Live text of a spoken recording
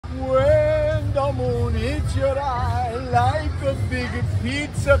on the moon hits your eye like a big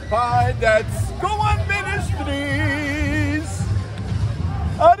pizza pie. That's Go On Ministries.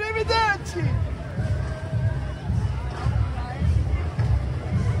 Arrivederci.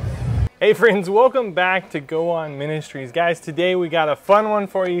 Hey friends, welcome back to Go On Ministries. Guys, today we got a fun one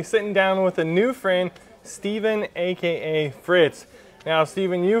for you, sitting down with a new friend, Steven, aka Fritz. Now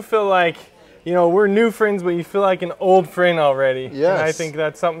Steven, you feel like, you know, we're new friends, but you feel like an old friend already. Yes. And I think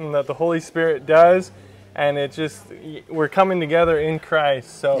that's something that the Holy Spirit does, and it just, we're coming together in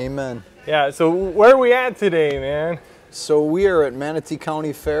Christ. So Amen. yeah, so where are we at today, man? So we are at Manatee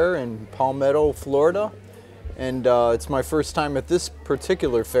County Fair in Palmetto, Florida, and it's my first time at this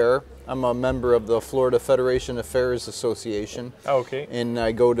particular fair. I'm a member of the Florida Federation Affairs Association. Okay. And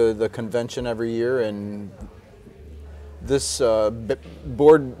I go to the convention every year, and this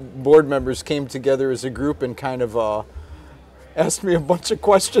board members came together as a group and kind of asked me a bunch of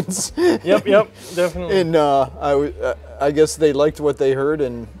questions. Yep, definitely. And I guess they liked what they heard,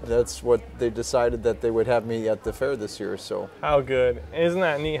 and that's what they decided, that they would have me at the fair this year. So how good. Isn't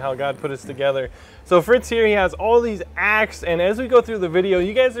that neat how God put us together? So Fritz here, he has all these acts, and as we go through the video,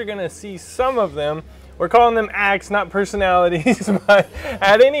 you guys are gonna see some of them. We're calling them acts, not personalities, but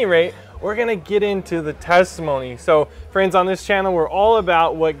at any rate, we're gonna get into the testimony. So friends, on this channel, we're all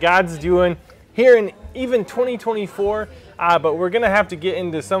about what God's doing here in even 2024, but we're gonna have to get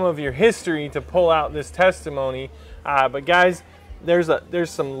into some of your history to pull out this testimony. But guys, there's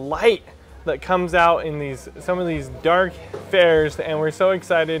some light that comes out in some of these dark fairs, and we're so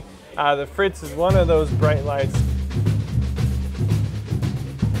excited that Fritz is one of those bright lights.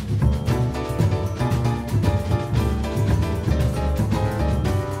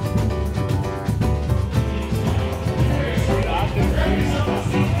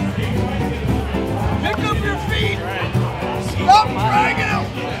 pick up your feet, stop dragging them,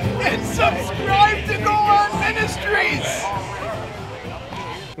 and subscribe to Go On Ministries.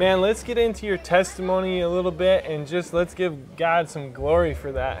 Man, let's get into your testimony a little bit, and just let's give God some glory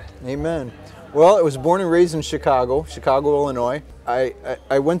for that. Amen. Well, I was born and raised in Chicago, Illinois.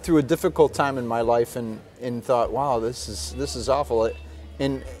 I went through a difficult time in my life and thought, wow, this is awful.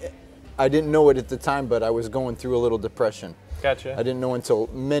 And I didn't know it at the time, but I was going through a little depression. Gotcha. I didn't know until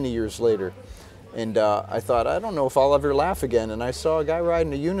many years later. And I thought, I don't know if I'll ever laugh again. And I saw a guy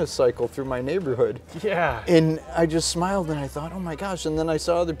riding a unicycle through my neighborhood. Yeah. And I just smiled, and I thought, oh my gosh. And then I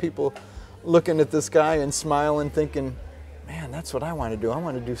saw other people looking at this guy and smiling, thinking, man, that's what I want to do. I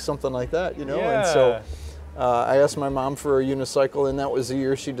want to do something like that, you know? Yeah. And so I asked my mom for a unicycle, and that was the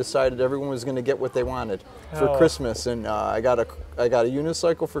year she decided everyone was going to get what they wanted for Christmas. And I got a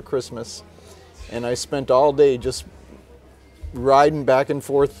unicycle for Christmas, and I spent all day just riding back and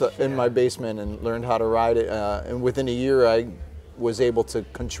forth in my basement and learned how to ride it. And within a year, I was able to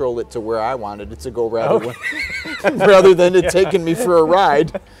control it to where I wanted it to go, rather than it taking me for a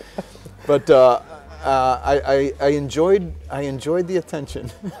ride. But I enjoyed the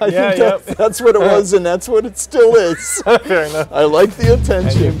attention. I think that's what it was, and that's what it still is. Fair enough. I like the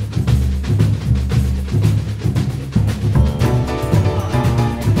attention.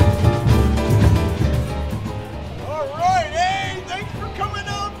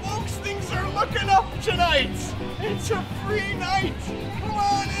 Tonight, it's a free night. Come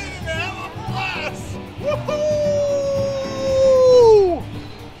on in and have a blast. Woohoo!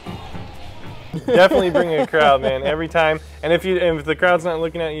 Definitely bring a crowd, man, every time. And if the crowd's not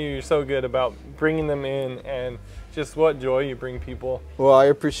looking at you, you're so good about bringing them in, and just what joy you bring people. Well, I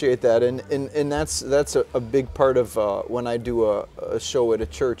appreciate that, and that's a big part of when I do a show at a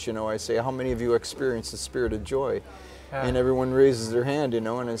church. You know, I say, how many of you experience the spirit of joy? And everyone raises their hand, you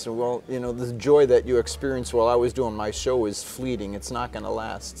know, and I said, well, you know, the joy that you experience while I was doing my show is fleeting. It's not going to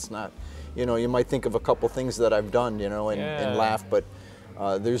last. It's not, you know, you might think of a couple things that I've done, you know, and laugh, but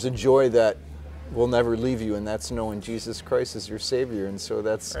there's a joy that will never leave you, and that's knowing Jesus Christ is your Savior. And so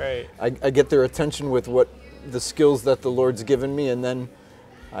that's, I get their attention with what the skills that the Lord's given me, and then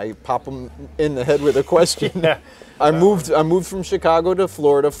I pop them in the head with a question. I moved from Chicago to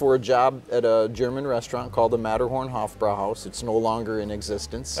Florida for a job at a German restaurant called the Matterhorn Hofbrauhaus. It's no longer in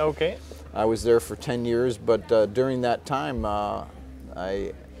existence. Okay. I was there for 10 years, but during that time,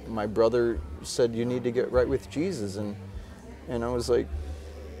 my brother said, you need to get right with Jesus. And I was like,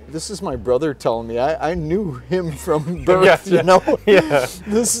 this is my brother telling me. I knew him from birth, you know.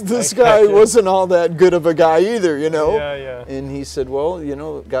 This guy wasn't all that good of a guy either, you know. And he said, well, you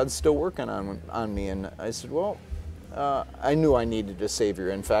know, God's still working on me. And I said, well, I knew I needed a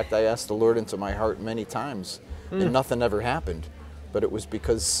Savior. In fact, I asked the Lord into my heart many times, and nothing ever happened. But it was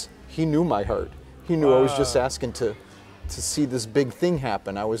because He knew my heart. He knew I was just asking to to see this big thing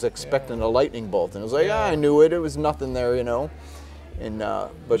happen. I was expecting a lightning bolt, and I was like, I knew it. It was nothing there, you know. And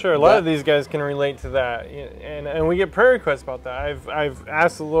but sure, a lot of these guys can relate to that, and we get prayer requests about that. I've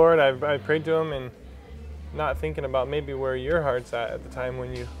asked the Lord, I've prayed to Him, and not thinking about maybe where your heart's at the time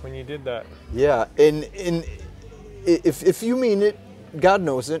when you did that. Yeah, and if you mean it, God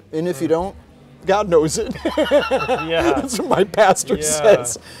knows it, and if you don't, God knows it. Yeah, that's what my pastor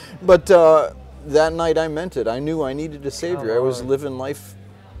says. But that night I meant it. I knew I needed a Savior. I was living life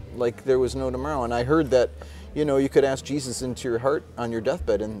like there was no tomorrow, and I heard that, you know, you could ask Jesus into your heart on your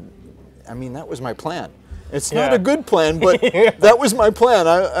deathbed, and I mean, that was my plan. It's not a good plan, but that was my plan.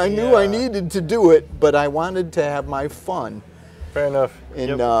 I knew I needed to do it, but I wanted to have my fun. Fair enough.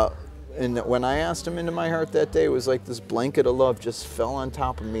 And and when I asked Him into my heart that day, it was like this blanket of love just fell on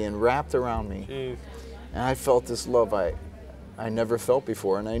top of me and wrapped around me. Jeez. And I felt this love I never felt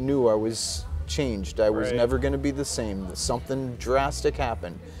before, and I knew I was changed. I was never going to be the same. Something drastic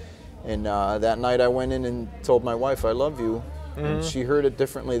happened. And that night I went in and told my wife, I love you. And she heard it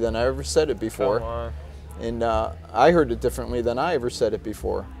differently than I ever said it before. Come on. And I heard it differently than I ever said it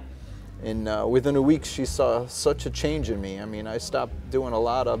before. And within a week, she saw such a change in me. I mean, I stopped doing a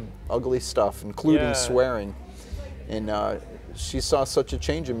lot of ugly stuff, including swearing. And she saw such a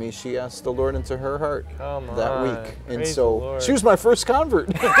change in me, she asked the Lord into her heart that week. And Praise so she was my first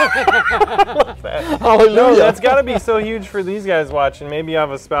convert. Hallelujah. No, that's got to be so huge for these guys watching. Maybe you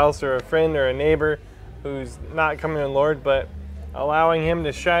have a spouse or a friend or a neighbor who's not coming to the Lord, but allowing Him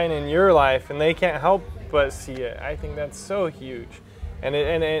to shine in your life, and they can't help but see it. I think that's so huge.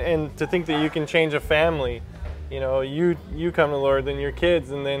 And to think that you can change a family, you know, you come to the Lord, then your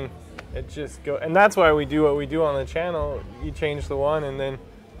kids, and then it just go. And that's why we do what we do on the channel. You change the one, and then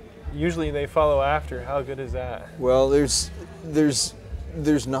usually they follow after. How good is that? Well, there's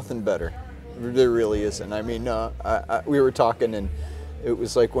nothing better. There really isn't. I mean, we were talking, and it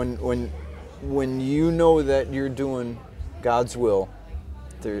was like when you know that you're doing God's will,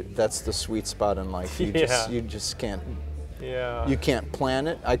 that's the sweet spot in life. You just can't. Yeah. You can't plan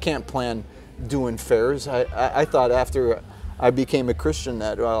it. I can't plan doing fairs. I thought after I became a Christian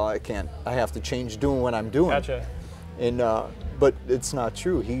that, well, I have to change doing what I'm doing. Gotcha. And but it's not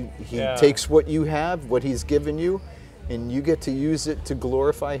true. He takes what you have, what He's given you, and you get to use it to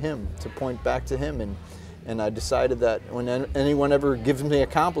glorify Him, to point back to Him. And I decided that when anyone ever gives me a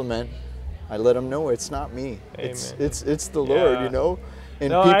compliment, I let them know it's not me. Amen. It's the Lord, you know. And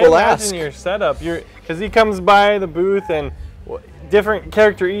no, people I ask. imagine your setup, because He comes by the booth and different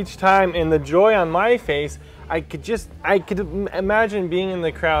character each time, and the joy on my face. I could imagine being in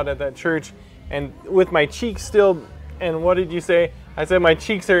the crowd at that church, and with my cheeks still. And what did you say? I said my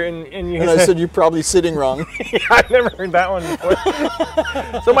cheeks are, and I said you're probably sitting wrong. Yeah, I've never heard that one before.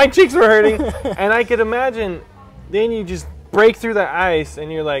 So my cheeks were hurting, and I could imagine. Then you just break through the ice,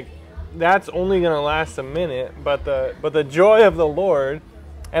 and you're like, that's only gonna last a minute. But the joy of the Lord.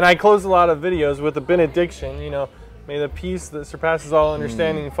 And I close a lot of videos with a benediction, you know, may the peace that surpasses all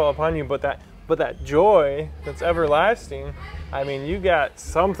understanding fall upon you. But that joy that's everlasting, I mean, you got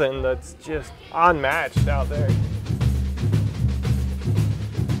something that's just unmatched out there.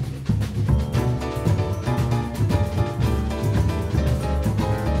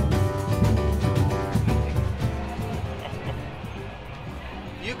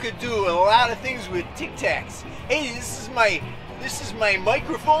 You could do a lot of things with Tic Tacs. Hey, this is my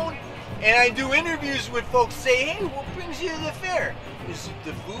microphone, and I do interviews with folks. Say, hey, what brings you to the fair? Is it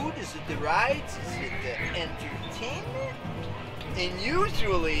the food? Is it the rides? Is it the entertainment? And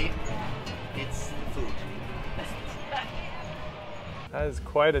usually, it's the food. That is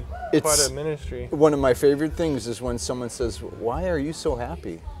quite a ministry. One of my favorite things is when someone says, "Why are you so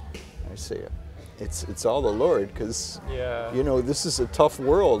happy?" I say, "It's all the Lord, because you know, this is a tough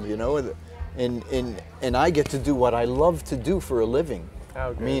world, you know." And I get to do what I love to do for a living.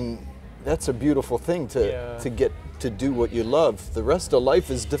 I mean, that's a beautiful thing to get to do what you love. The rest of life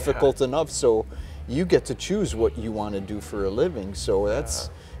is difficult enough, so you get to choose what you want to do for a living. So that's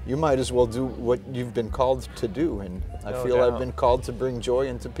you might as well do what you've been called to do. And I feel I've been called to bring joy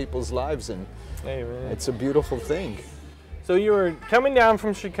into people's lives, and it's a beautiful thing. So you were coming down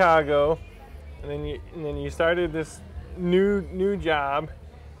from Chicago, and then you started this new job.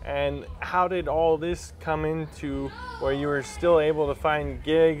 And how did all this come into where you were still able to find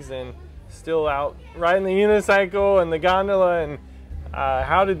gigs and still out riding the unicycle and the gondola, and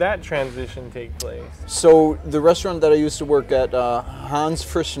how did that transition take place? So the restaurant that I used to work at, Hans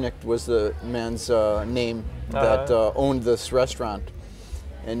Frischnick was the man's name that owned this restaurant.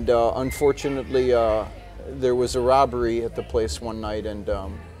 And unfortunately, there was a robbery at the place one night, and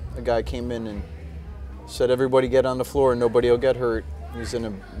a guy came in and said, "Everybody get on the floor, nobody will get hurt." He was in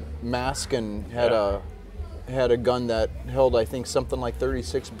a mask and had a gun that held, I think, something like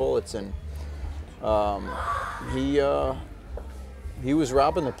 36 bullets, and he was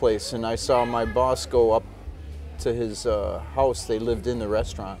robbing the place. And I saw my boss go up to his house. They lived in the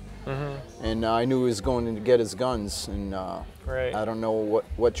restaurant, and I knew he was going to get his guns. And I don't know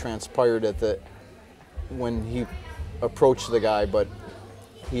what transpired when he approached the guy, but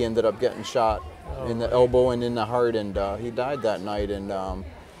he ended up getting shot in the elbow and in the heart, and he died that night. And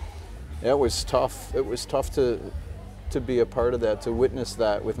it was tough. It was tough to be a part of that, to witness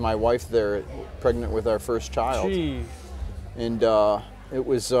that with my wife there, pregnant with our first child. Jeez. And it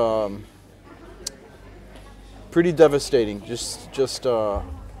was pretty devastating. Just a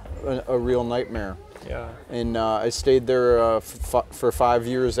real nightmare. Yeah. And I stayed there for 5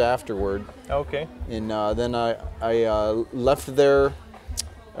 years afterward. Okay. And then I left there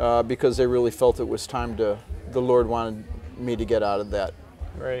because I really felt it was time the Lord wanted me to get out of that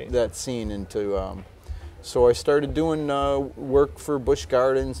scene, and so I started doing work for Busch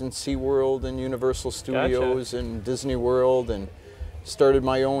Gardens and SeaWorld and Universal Studios and Disney World, and started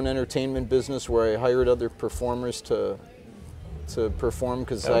my own entertainment business where I hired other performers to perform,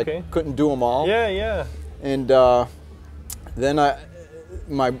 because I couldn't do them all. Yeah. And then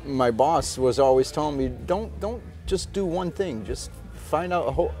my boss was always telling me, don't just do one thing, just find out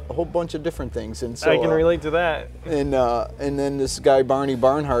a whole bunch of different things. And so I can relate to that. And then this guy Barney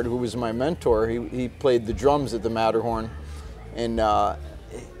Barnhart, who was my mentor, he played the drums at the Matterhorn, and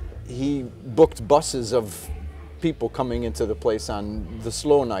he booked buses of people coming into the place on the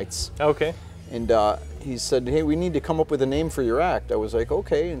slow nights. Okay. And he said, "Hey, we need to come up with a name for your act." I was like,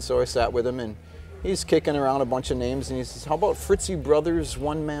 "Okay." And so I sat with him, and he's kicking around a bunch of names, and he says, "How about Fritzy Brothers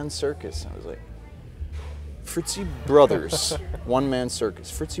One-Man Circus?" I was like, "Fritzy Brothers One-Man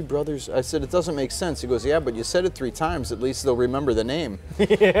Circus, Fritzy Brothers." I said, "It doesn't make sense." He goes, "Yeah, but you said it 3 times. At least they'll remember the name."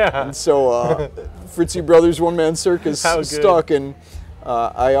 Yeah. And so Fritzy Brothers One-Man Circus stuck, and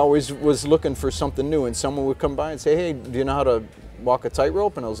I always was looking for something new, and someone would come by and say, "Hey, do you know how to walk a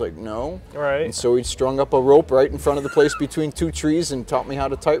tightrope?" And I was like, "No." Right. And so he strung up a rope right in front of the place between 2 trees and taught me how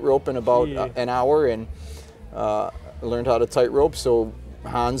to tightrope in about an hour, and learned how to tightrope. So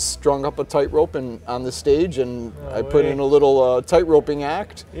Hans strung up a tightrope on the stage, and I put in a little tightroping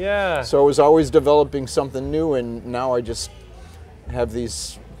act. Yeah. So I was always developing something new, and now I just have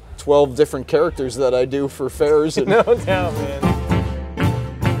these 12 different characters that I do for fairs. And no doubt, man.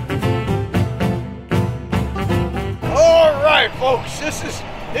 All right, folks, this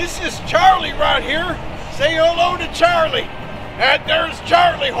is Charlie right here. Say hello to Charlie. And there's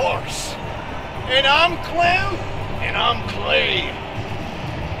Charlie Horse. And I'm Clem, and I'm Clay.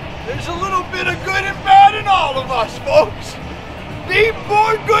 There's a little bit of good and bad in all of us, folks. Be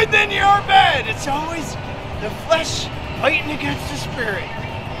more good than you're bad. It's always the flesh fighting against the spirit.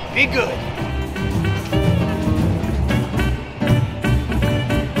 Be good.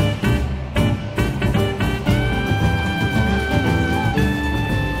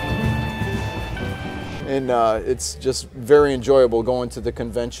 And it's just very enjoyable going to the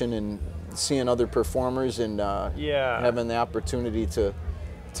convention and seeing other performers, and having the opportunity to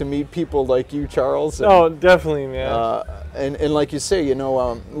meet people like you, Charles. And, oh, definitely, man. And like you say, you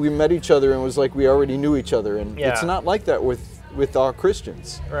know, we met each other and it was like we already knew each other, and it's not like that with all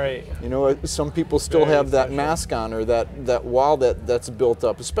Christians. Right. You know, some people still have that mask on, or that wall that's built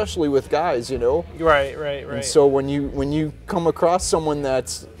up, especially with guys, you know. Right. And so when you come across someone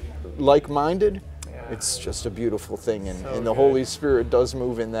that's like-minded, it's just a beautiful thing, and the Holy Spirit does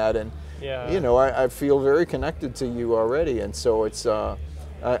move in that, and you know, I feel very connected to you already, and so it's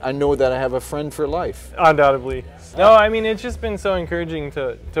I know that I have a friend for life. Undoubtedly. No, I mean, it's just been so encouraging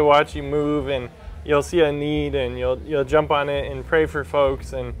to watch you move, and you'll see a need and you'll jump on it and pray for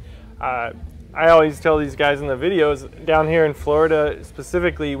folks. And I always tell these guys in the videos, down here in Florida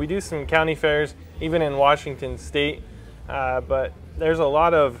specifically, we do some county fairs, even in Washington State, but there's a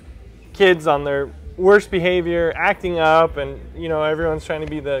lot of kids on their worst behavior, acting up, and you know, everyone's trying to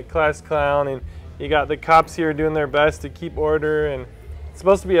be the class clown, and you got the cops here doing their best to keep order, and it's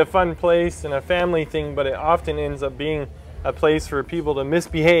supposed to be a fun place and a family thing, but it often ends up being a place for people to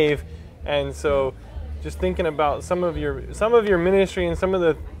misbehave. And so just thinking about some of your ministry and some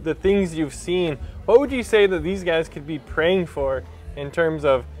of the things you've seen, what would you say that these guys could be praying for in terms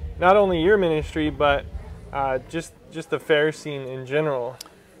of not only your ministry, but just the fair scene in general?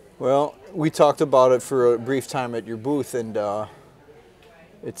 Well, we talked about it for a brief time at your booth, and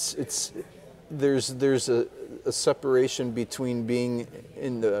there's a separation between being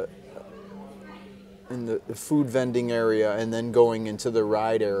in the food vending area and then going into the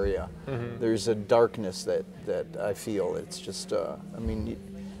ride area. There's a darkness that I feel. It's just, I mean,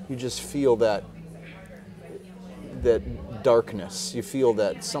 you just feel that darkness. You feel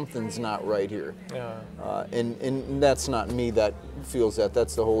that something's not right here. Yeah. And that's not me that feels that.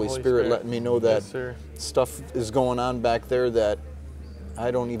 That's the Holy Spirit letting me know that stuff is going on back there that I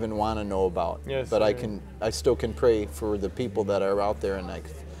don't even want to know about. Yes, but sir. I still can pray for the people that are out there, and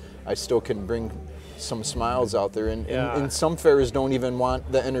I still can bring some smiles out there. And some fairs don't even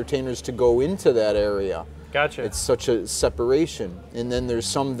want the entertainers to go into that area. Gotcha. It's such a separation. And then there's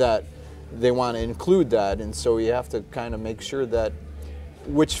some that they want to include that, and so you have to kind of make sure that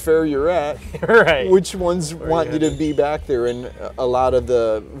which fair you're at, right, which ones want you to be back there. And a lot of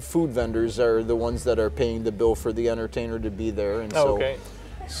the food vendors are the ones that are paying the bill for the entertainer to be there, and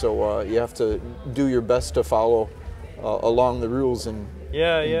so you have to do your best to follow along the rules. And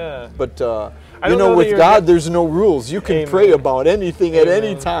but you know, with God there's no rules. You can pray about anything at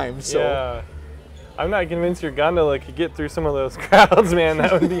any time. So I'm not convinced your gondola could get through some of those crowds, man.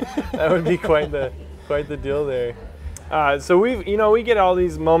 That would be quite the deal there. So we get all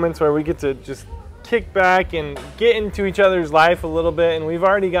these moments where we get to just kick back and get into each other's life a little bit, and we've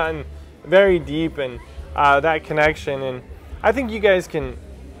already gotten very deep in that connection. And I think you guys can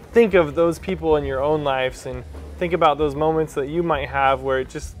think of those people in your own lives and think about those moments that you might have where it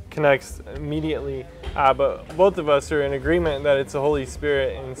just connects immediately. But both of us are in agreement that it's the Holy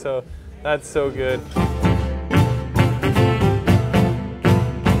Spirit, and so that's so good.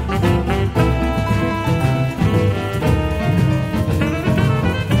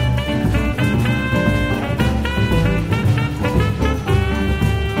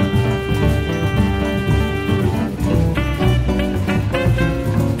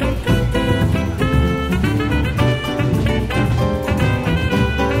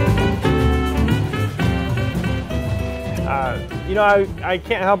 You know, I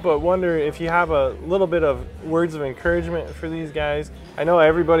can't help but wonder if you have a little bit of words of encouragement for these guys. I know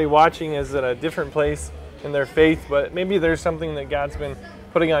everybody watching is at a different place in their faith, but maybe there's something that God's been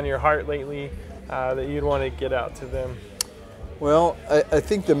putting on your heart lately that you'd want to get out to them. Well, I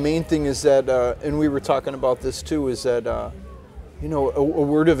think the main thing is that, and we were talking about this too, is that, you know, a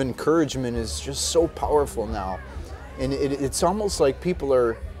word of encouragement is just so powerful now. And it's almost like people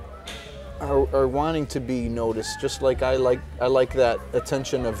are wanting to be noticed, just like I like that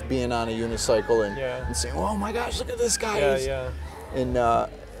attention of being on a unicycle and saying, oh my gosh, look at this guy. And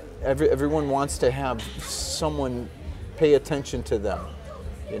everyone wants to have someone pay attention to them,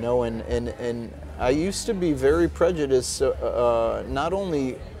 you know, and I used to be very prejudiced, not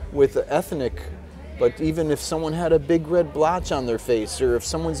only with the ethnic, but even if someone had a big red blotch on their face, or if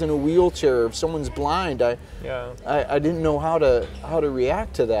someone's in a wheelchair, or if someone's blind, I didn't know how to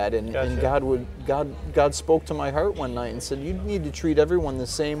react to that. And, and God spoke to my heart one night and said, you need to treat everyone the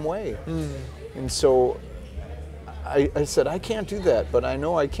same way. And so I said, I can't do that, but I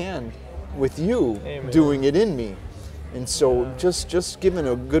know I can with you doing it in me. And so just giving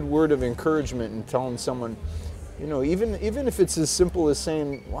a good word of encouragement and telling someone, you know, even if it's as simple as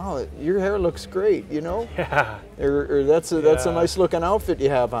saying, wow, your hair looks great, you know? Or that's a nice looking outfit you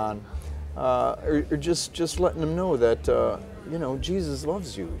have on. Or just letting them know that, you know, Jesus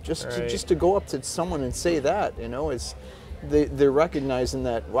loves you. Just to go up to someone and say that, you know, they're recognizing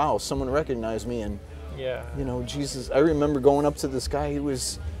that, wow, someone recognized me. And, you know, Jesus, I remember going up to this guy, he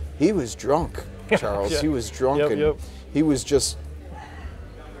was drunk, Charles. He was drunk, and he was just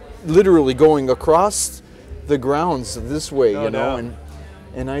literally going across the grounds this way, you know,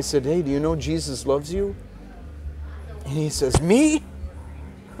 and I said, hey, do you know Jesus loves you? And he says, me?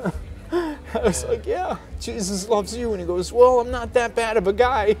 I was like, yeah, Jesus loves you. And he goes, well, I'm not that bad of a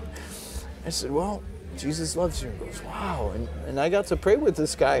guy. I said, well, Jesus loves you. And he goes, wow. And I got to pray with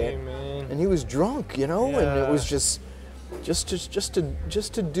this guy, and he was drunk, you know, and it was just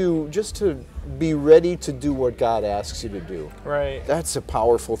to be ready to do what God asks you to do. Right. That's a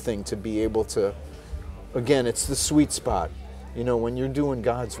powerful thing, to be able to. Again, it's the sweet spot. You know, when you're doing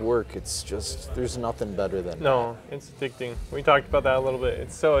God's work, it's just, there's nothing better than that. It's addicting. We talked about that a little bit.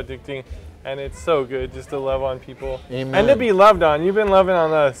 It's so addicting, and it's so good just to love on people. Amen. And to be loved on. You've been loving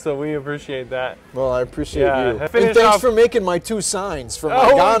on us, so we appreciate that. Well, I appreciate you. And thanks for making my 2 signs for my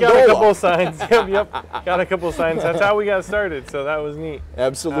gondola. We got a couple signs. Got a couple signs. That's how we got started, so that was neat.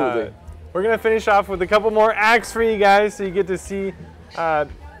 Absolutely. We're going to finish off with a couple more acts for you guys, so you get to see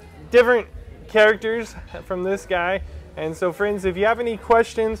different characters from this guy. And so, friends, if you have any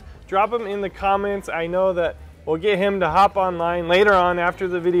questions, drop them in the comments. I know that we'll get him to hop online later on after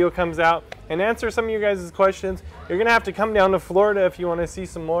the video comes out and answer some of your guys' questions. You're gonna have to come down to Florida if you want to see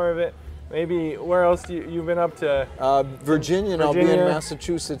some more of it. Maybe where else you've been up to? Virginia, and I'll be in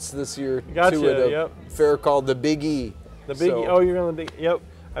Massachusetts this year gotcha, too, at a fair called the Big E. The Big E. Oh, you're going to the Big. Yep,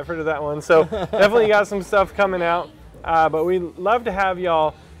 I've heard of that one. So definitely got some stuff coming out. But we'd love to have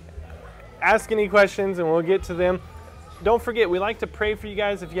y'all ask any questions, and we'll get to them. Don't forget, we like to pray for you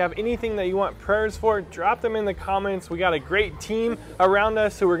guys. If you have anything that you want prayers for, drop them in the comments. We got a great team around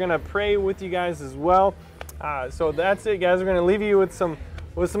us who are going to pray with you guys as well. So that's it, guys. We're going to leave you with some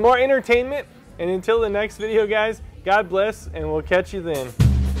more entertainment. And until the next video, guys, God bless, and we'll catch you then.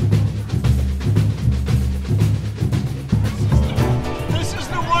 This is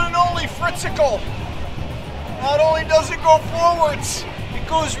the one and only Fritzicle. Not only does it go forwards, it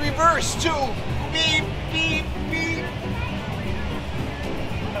goes reverse too. Beep, beep, beep.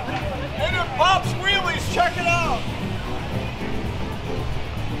 And it pops wheelies, check it out.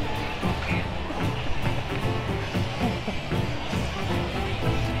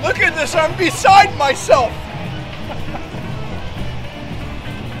 Look at this, I'm beside myself.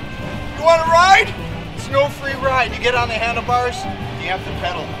 You want to ride? It's no free ride. You get on the handlebars, you have to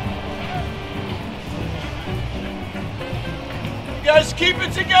pedal. You guys keep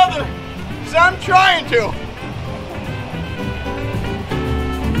it together, because I'm trying to.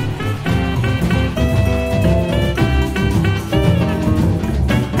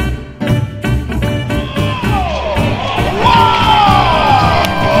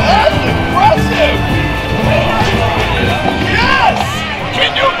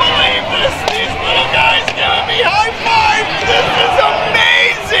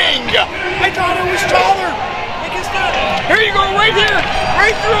 Right here,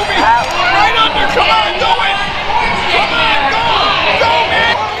 right through me, right under, come on, go in, come on, go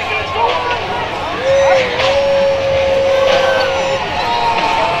man.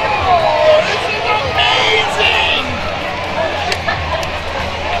 This is amazing.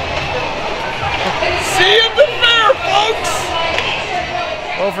 See you at the fair, folks.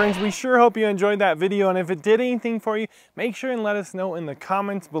 Well, friends, we sure hope you enjoyed that video, and if it did anything for you, make sure and let us know in the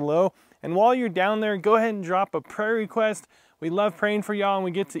comments below. And while you're down there, go ahead and drop a prayer request. We love praying for y'all, and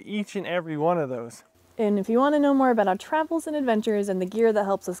we get to each and every one of those. And if you want to know more about our travels and adventures and the gear that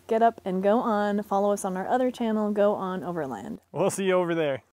helps us get up and go on, follow us on our other channel, Go On Overland. We'll see you over there.